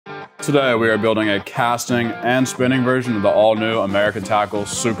Today we are building a casting and spinning version of the all-new American Tackle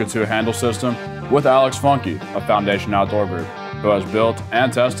Tsuka 2 handle system with Alex Funke of Foundation Outdoor Group, who has built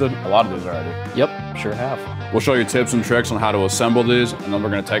and tested a lot of these already. Yep, sure have. We'll show you tips and tricks on how to assemble these, and then we're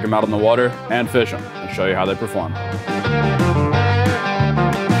going to take them out in the water and fish them and show you how they perform.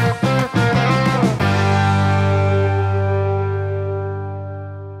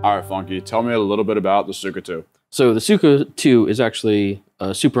 All right, Funke, tell me a little bit about the Tsuka 2. So the Tsuka 2 is actually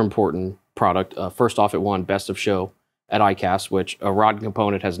a super important product. First off, it won Best of Show at ICAST, which a rod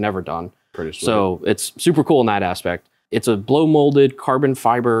component has never done. Pretty sweet. So it's super cool in that aspect. It's a blow molded carbon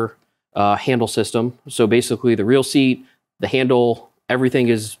fiber handle system. So basically the reel seat, the handle, everything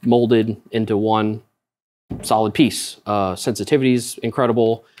is molded into one solid piece. Sensitivity is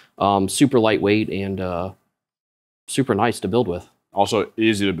incredible, super lightweight, and super nice to build with. Also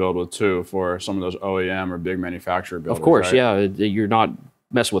easy to build with too for some of those OEM or big manufacturer builders. Of course, right? yeah. You're not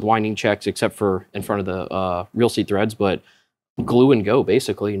messing with winding checks except for in front of the reel seat threads, but glue and go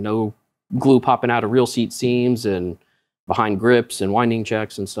basically. No glue popping out of reel seat seams and behind grips and winding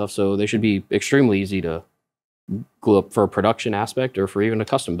checks and stuff. So they should be extremely easy to glue up for a production aspect or for even a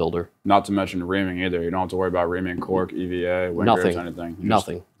custom builder. Not to mention reaming either. You don't have to worry about reaming cork, EVA, wing grips, anything. You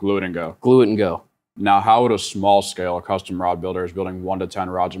Nothing. Just glue it and go. Glue it and go. Now, how would a small scale custom rod builder is building 1 to 10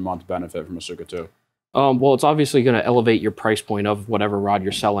 rods a month benefit from a Tsuka 2? Well, it's obviously going to elevate your price point of whatever rod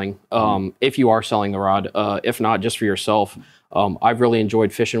you're selling, if you are selling the rod. If not, just for yourself. I've really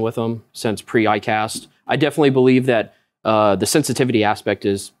enjoyed fishing with them since pre-ICAST. I definitely believe that the sensitivity aspect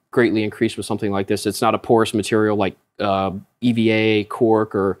is greatly increased with something like this. It's not a porous material like EVA,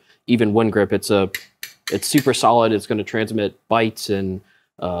 cork, or even wind grip. It's super solid. It's going to transmit bites and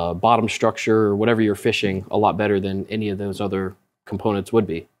bottom structure or whatever you're fishing a lot better than any of those other components would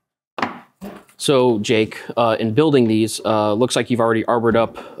be. So Jake, in building these, looks like you've already arbored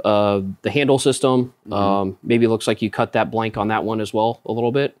up the handle system. Maybe it looks like you cut that blank on that one as well a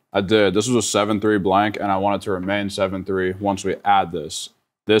little bit. I did. This was a 7.3 blank, and I want it to remain 7.3 once we add this.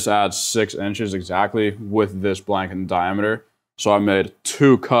 This adds 6 inches exactly with this blank in diameter. So I made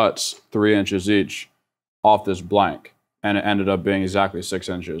 2 cuts, 3 inches each, off this blank, and it ended up being exactly 6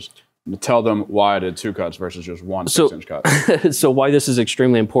 inches. Tell them why I did 2 cuts versus just one 6-inch cut. So why this is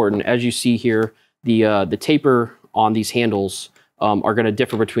extremely important, as you see here, the taper on these handles are going to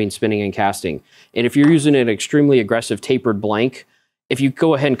differ between spinning and casting. And if you're using an extremely aggressive tapered blank, if you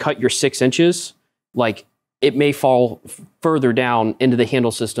go ahead and cut your 6 inches, like it may fall further down into the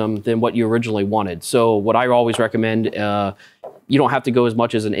handle system than what you originally wanted. So what I always recommend, you don't have to go as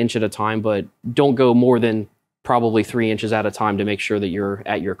much as an inch at a time, but don't go more than probably 3 inches at a time to make sure that you're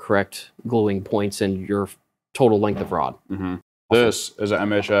at your correct gluing points and your total length of rod. This is a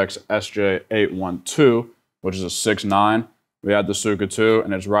MHX SJ812, which is a 6.9. We had the Tsuka 2,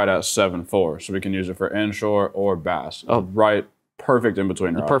 and it's right at 7.4, so we can use it for inshore or bass. Right, perfect in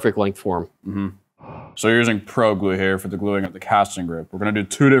between rod. The perfect length for them. So you're using Pro Glue here for the gluing of the casting grip. We're going to do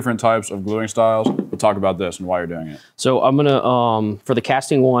 2 different types of gluing styles. We'll talk about this and why you're doing it. So I'm going to, for the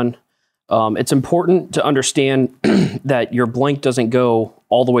casting one, it's important to understand that your blank doesn't go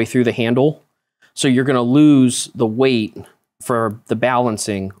all the way through the handle. So you're going to lose the weight for the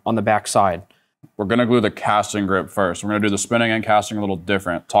balancing on the back side. We're going to glue the casting grip first. We're going to do the spinning and casting a little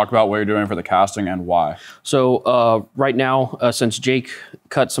different. Talk about what you're doing for the casting and why. So right now, since Jake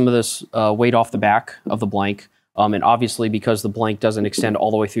cut some of this weight off the back of the blank, and obviously because the blank doesn't extend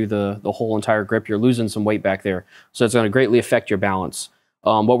all the way through the whole entire grip, you're losing some weight back there. So it's going to greatly affect your balance.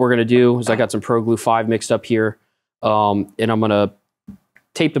 What we're going to do is I got some Pro Glue 5 mixed up here, and I'm going to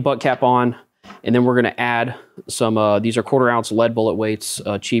tape the butt cap on, and then we're going to add some, these are 1/4 ounce lead bullet weights,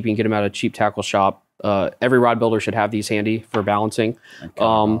 cheap. You can get them at a cheap tackle shop. Every rod builder should have these handy for balancing,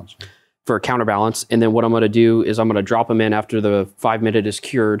 for counterbalance. And then what I'm going to do is I'm going to drop them in after the 5 minute is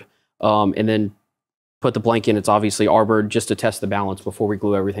cured, and then put the blank in. It's obviously arbored just to test the balance before we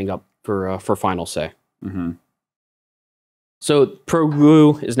glue everything up for final say. So Pro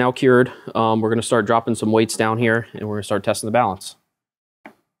Glue is now cured. We're going to start dropping some weights down here, and we're going to start testing the balance.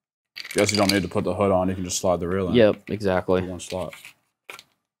 Guess you don't need to put the hood on. You can just slide the reel in. Yep, exactly. One slot.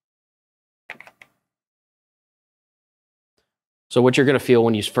 So what you're going to feel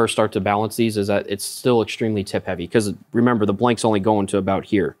when you first start to balance these is that it's still extremely tip heavy. Because remember, the blank's only going to about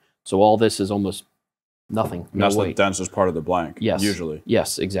here. So all this is almost nothing. And that's the densest part of the blank, usually.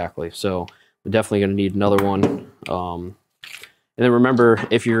 Yes, exactly. So we're definitely going to need another one. And then remember,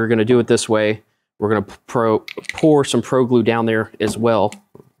 if you're going to do it this way, we're going to pour some Pro Glue down there as well.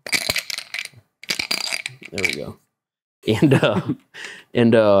 There we go. And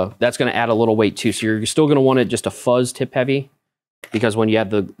that's going to add a little weight too. So you're still going to want it just a fuzz tip heavy. because when you add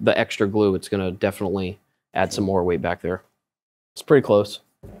the extra glue, it's going to definitely add some more weight back there. It's pretty close.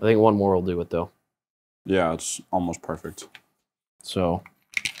 I think one more will do it though. Yeah, it's almost perfect. So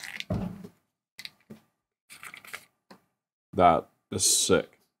that is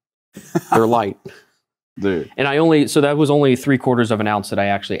sick. They're light. Dude. And so that was only 3/4 of an ounce that I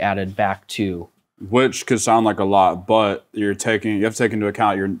actually added back to. Which could sound like a lot, but you have to take into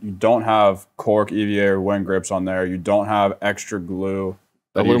account you don't have cork, EVA, or wing grips on there. You don't have extra glue.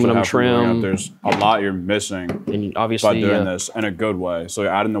 Aluminum trim. There's a lot you're missing and obviously, by doing this in a good way. So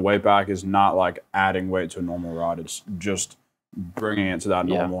adding the weight back is not like adding weight to a normal rod. It's just bringing it to that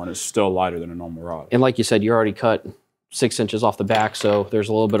normal, and it's still lighter than a normal rod. And like you said, you already cut 6 inches off the back, so there's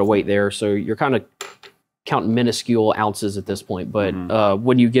a little bit of weight there. So you're kind of counting minuscule ounces at this point. But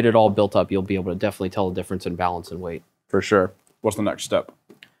when you get it all built up, you'll be able to definitely tell the difference in balance and weight. For sure. What's the next step?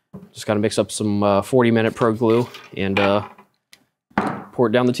 Just got to mix up some 40-minute Pro Glue and pour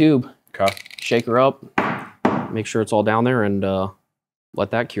it down the tube. Okay. Shake her up, make sure it's all down there, and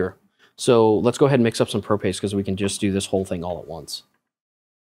let that cure. So let's go ahead and mix up some Pro Paste because we can just do this whole thing all at once.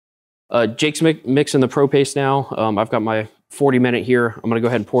 Jake's mixing the Pro Paste now. I've got my 40-minute here. I'm going to go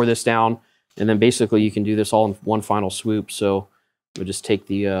ahead and pour this down, and then basically you can do this all in one final swoop. So I'll just take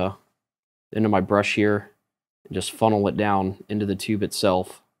the end of my brush here and just funnel it down into the tube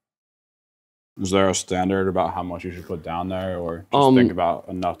itself. Is there a standard about how much you should put down there, or just think about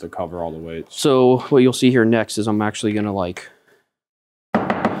enough to cover all the weights? So what you'll see here next is I'm actually going to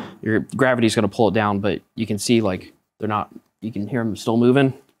your gravity's going to pull it down, but you can see they're not, you can hear them still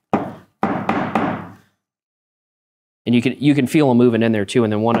moving. And you can feel them moving in there too.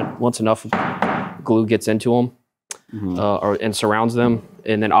 And then once enough glue gets into them and surrounds them,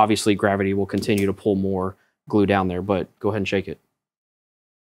 and then obviously gravity will continue to pull more glue down there. But go ahead and shake it.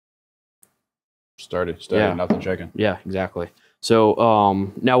 Steady, yeah. Nothing shaking. Yeah, exactly.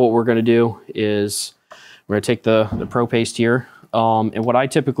 So now what we're going to do is we're going to take the Pro Paste here. And what I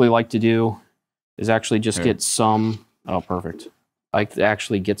typically like to do is actually just get some. Oh, perfect. I like to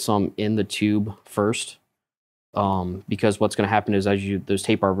actually get some in the tube first. Because what's going to happen is as those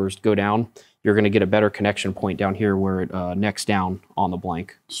tape arbors go down, you're going to get a better connection point down here where it necks down on the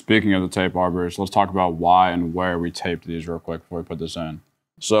blank. Speaking of the tape arbors, let's talk about why and where we taped these real quick before we put this in.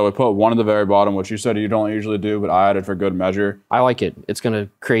 So we put one at the very bottom, which you said you don't usually do, but I added for good measure. I like it. It's going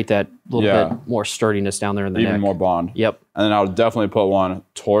to create that little bit more sturdiness down there in the neck. Even more bond. Yep. And then I would definitely put one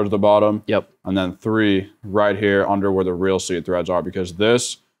towards the bottom. Yep. And then 3 right here under where the real seat threads are, because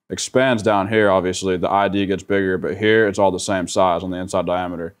this expands down here, obviously. The ID gets bigger, but here it's all the same size on the inside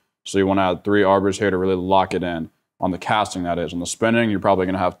diameter. So you want to add 3 arbors here to really lock it in. On the casting, that is. On the spinning, you're probably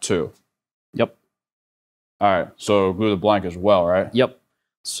going to have 2. Yep. All right. So glue the blank as well, right? Yep.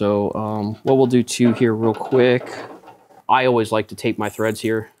 So what we'll do too here real quick, I always like to tape my threads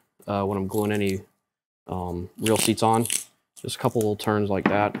here when I'm gluing any real seats on. Just a couple little turns like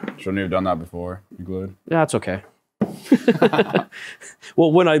that. Shouldn't you have done that before you glued? Yeah, that's okay.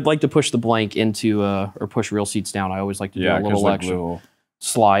 Well, when I'd like to push the blank into or push real seats down, I always like to do a little extra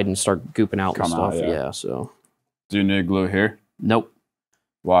slide and start gooping out and stuff. Yeah, so. Do you need glue here? Nope.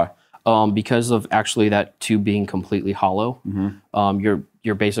 Why? Because of actually that tube being completely hollow,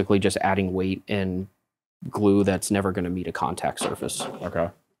 you're basically just adding weight and glue that's never going to meet a contact surface. Okay.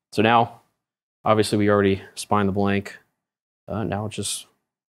 So now, obviously, we already spined the blank. Now it's just...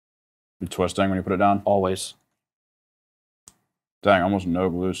 You're twisting when you put it down? Always. Dang, almost no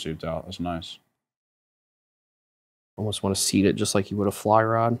glue seeped out. That's nice. Almost want to seat it just like you would a fly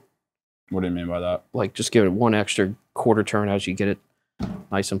rod. What do you mean by that? Like, just give it one extra quarter turn as you get it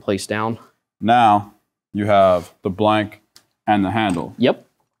nice and placed down. Now, you have the blank and the handle. Yep.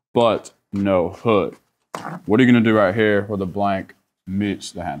 But no hood. What are you going to do right here where the blank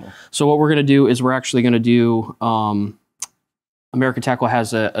meets the handle? So what we're going to do is we're actually going to do... American Tackle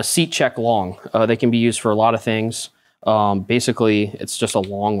has a seat check long. They can be used for a lot of things. Basically, it's just a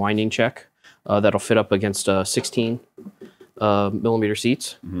long winding check that'll fit up against 16 millimeter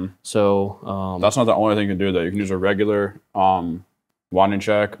seats. So that's not the only thing you can do, though. You can use a regular winding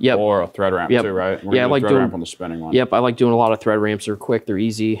check or a thread ramp too, right? I like doing ramp on the spinning one. Yep, I like doing a lot of thread ramps. They're quick, they're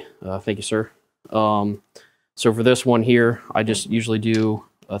easy. Thank you, sir. So for this one here, I just usually do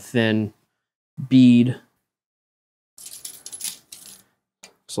a thin bead.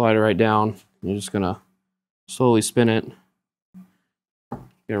 Slide it right down. You're just gonna slowly spin it. Get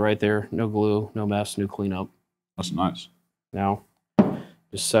it right there. No glue, no mess, no cleanup. That's nice. Now,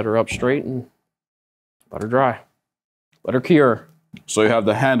 just set her up straight and let her dry. Let her cure. So you have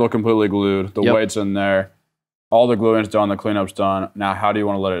the handle completely glued, the weight's in there, all the gluing's done, the cleanup's done. Now, how do you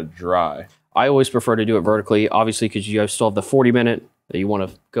want to let it dry? I always prefer to do it vertically, obviously, because you still have the 40-minute that you want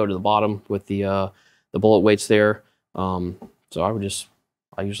to go to the bottom with the bullet weights there. So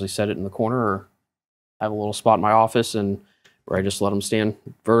I usually set it in the corner or have a little spot in my office and where I just let them stand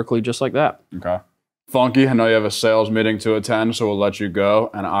vertically just like that. Okay. Funky, I know you have a sales meeting to attend, so we'll let you go,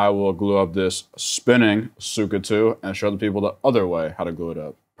 and I will glue up this spinning Tsuka 2 and show the people the other way how to glue it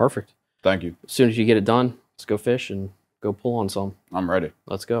up. Perfect. Thank you. As soon as you get it done, let's go fish and go pull on some. I'm ready.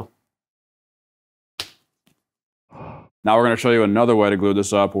 Let's go. Now we're going to show you another way to glue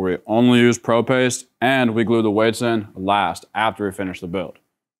this up where we only use Pro Paste and we glue the weights in last after we finish the build.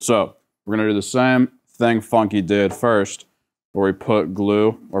 So we're going to do the same thing Funky did first, where we put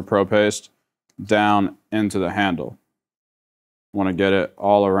glue or Pro Paste down into the handle. Want to get it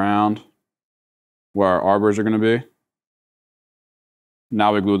all around where our arbors are going to be.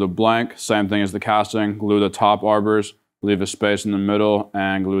 Now we glue the blank, same thing as the casting, glue the top arbors, leave a space in the middle,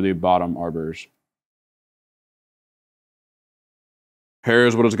 and glue the bottom arbors.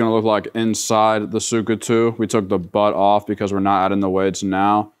 Here's what it's going to look like inside the Tsuka 2. We took the butt off because we're not adding the weights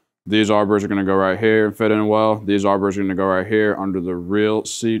now. These arbors are going to go right here and fit in well. These arbors are going to go right here under the real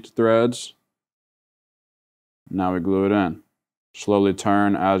seat threads. Now we glue it in. Slowly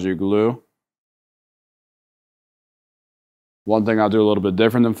turn as you glue. One thing I do a little bit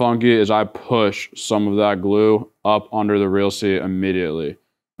different than Funky is I push some of that glue up under the real seat immediately.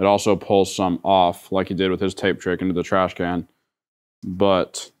 It also pulls some off like he did with his tape trick into the trash can.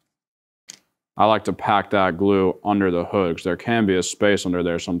 But I like to pack that glue under the hood because there can be a space under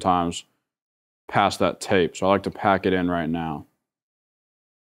there sometimes past that tape. So I like to pack it in right now.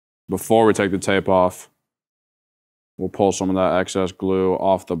 Before we take the tape off, we'll pull some of that excess glue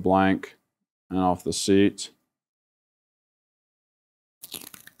off the blank and off the seat.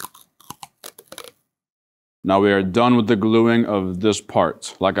 Now we are done with the gluing of this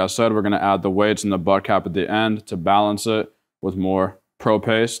part. Like I said, we're going to add the weights and the butt cap at the end to balance it with more Pro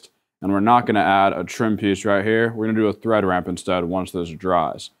Paste. And we're not going to add a trim piece right here. We're going to do a thread ramp instead once this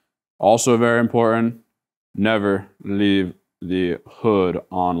dries. Also very important, never leave the hood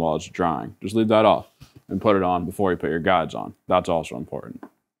on while it's drying. Just leave that off and put it on before you put your guides on. That's also important.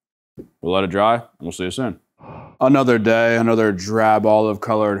 We'll let it dry and we'll see you soon. Another day, another drab olive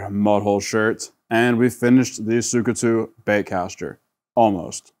colored mud hole shirt. And we finished the Tsuka 2 bait caster.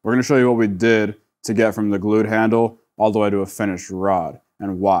 Almost. We're going to show you what we did to get from the glued handle all the way to a finished rod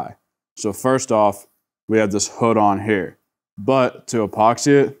and why. So first off, we have this hood on here, but to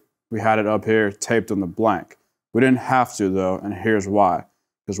epoxy it, we had it up here taped on the blank. We didn't have to though, and here's why.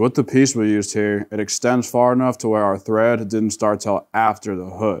 Because with the piece we used here, it extends far enough to where our thread didn't start till after the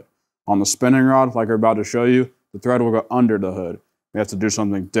hood. On the spinning rod, like we're about to show you, the thread will go under the hood. We have to do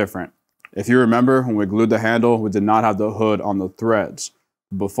something different. If you remember, when we glued the handle, we did not have the hood on the threads.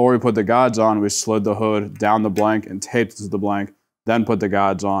 Before we put the guides on, we slid the hood down the blank and taped it to the blank, then put the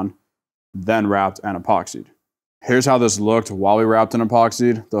guides on, then wrapped and epoxied. Here's how this looked while we wrapped and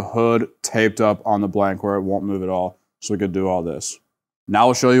epoxied. The hood taped up on the blank where it won't move at all, so we could do all this. Now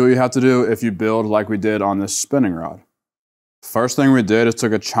I'll show you what you have to do if you build like we did on this spinning rod. First thing we did is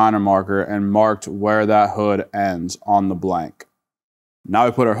took a China marker and marked where that hood ends on the blank. Now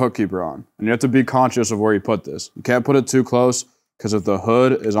we put our hook keeper on, and you have to be conscious of where you put this. You can't put it too close, because if the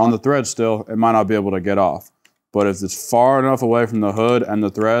hood is on the thread still, it might not be able to get off. But if it's far enough away from the hood and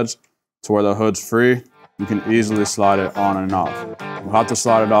the threads to where the hood's free, you can easily slide it on and off. We'll have to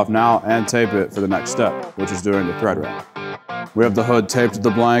slide it off now and tape it for the next step, which is doing the thread wrap. We have the hood taped to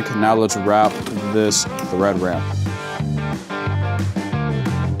the blank. Now let's wrap this thread wrap.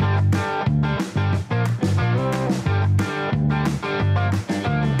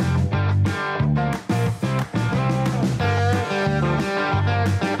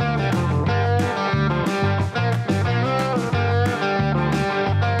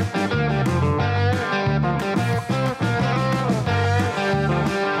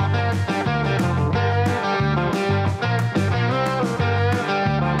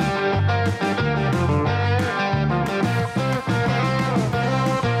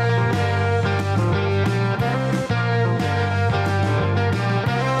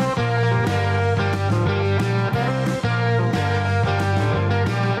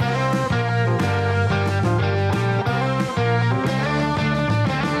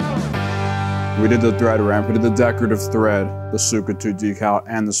 We did the thread ramp, we did the decorative thread, the Tsuka 2 decal,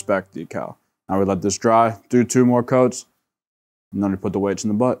 and the spec decal. Now we let this dry, do 2 more coats, and then we put the weights in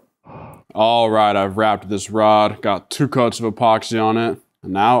the butt. All right, I've wrapped this rod, got 2 coats of epoxy on it.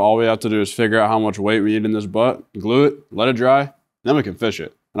 And now all we have to do is figure out how much weight we need in this butt, glue it, let it dry, then we can fish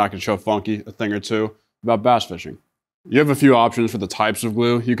it. And I can show Funky a thing or two about bass fishing. You have a few options for the types of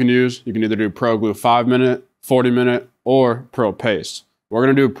glue you can use. You can either do Pro Glue 5-minute, 40-minute, or Pro Paste. We're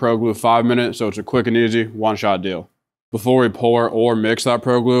gonna do Pro Glue 5-minute, so it's a quick and easy one-shot deal. Before we pour or mix that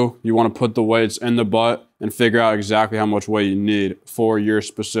Pro Glue, you wanna put the weights in the butt and figure out exactly how much weight you need for your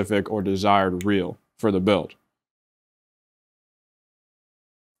specific or desired reel for the build.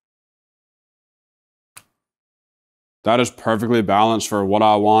 That is perfectly balanced for what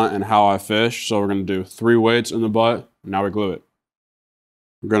I want and how I fish. So we're gonna do 3 weights in the butt. Now we glue it.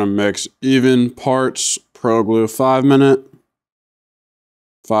 We're gonna mix even parts Pro Glue 5-minute,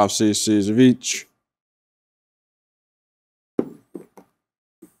 5 cc's of each.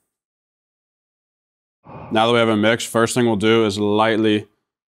 Now that we have a mix, first thing we'll do is lightly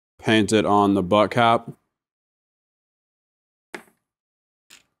paint it on the butt cap.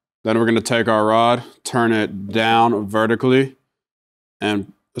 Then we're going to take our rod, turn it down vertically,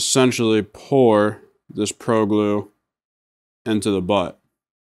 and essentially pour this Pro Glue into the butt.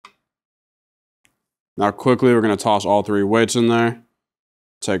 Now quickly we're going to toss all 3 weights in there,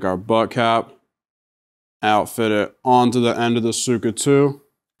 take our butt cap, outfit it onto the end of the Tsuka 2,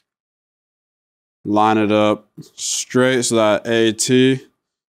 line it up straight so that AT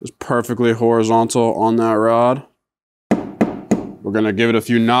is perfectly horizontal on that rod. We're gonna give it a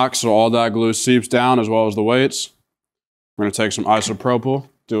few knocks so all that glue seeps down as well as the weights. We're gonna take some isopropyl,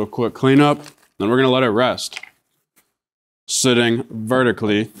 do a quick cleanup, then we're gonna let it rest, sitting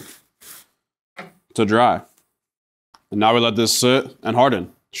vertically to dry. And now we let this sit and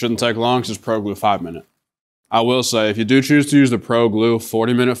harden. Shouldn't take long because it's Pro Glue 5-minute. I will say, if you do choose to use the Pro Glue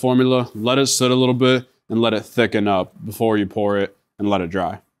 40-minute formula, let it sit a little bit and let it thicken up before you pour it and let it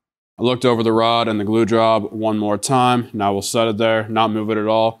dry. I looked over the rod and the glue job one more time. Now we'll set it there, not move it at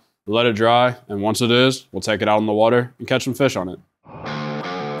all, let it dry, and once it is, we'll take it out in the water and catch some fish on it.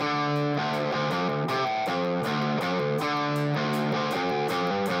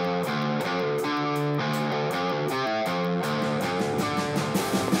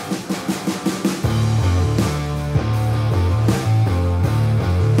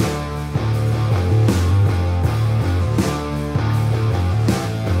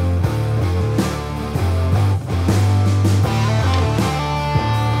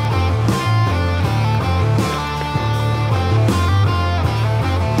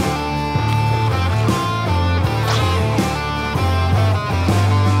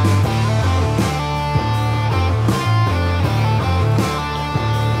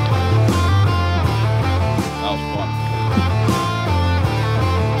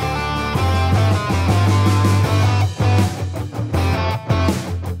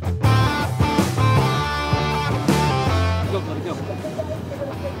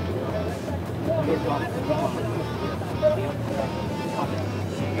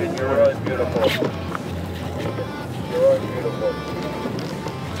 You're really beautiful. You're really beautiful.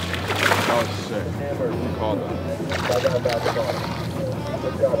 That was sick. You called that.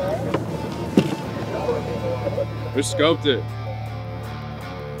 We scoped it.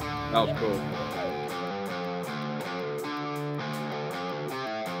 That was cool.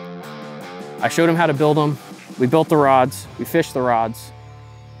 I showed him how to build them. We built the rods. We fished the rods.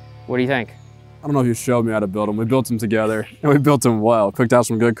 What do you think? I don't know if you showed me how to build them. We built them together, and we built them well. Picked out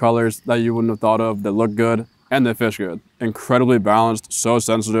some good colors that you wouldn't have thought of, that look good, and they fish good. Incredibly balanced, so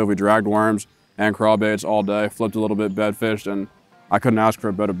sensitive. We dragged worms and crawbaits all day, flipped a little bit, bed fished, and I couldn't ask for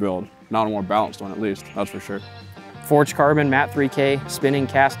a better build. Not a more balanced one, at least, that's for sure. Forged carbon, matte 3K, spinning,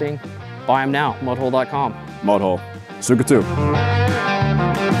 casting. Buy them now, mudhole.com. Mudhole. Tsuka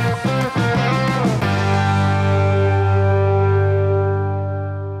 2.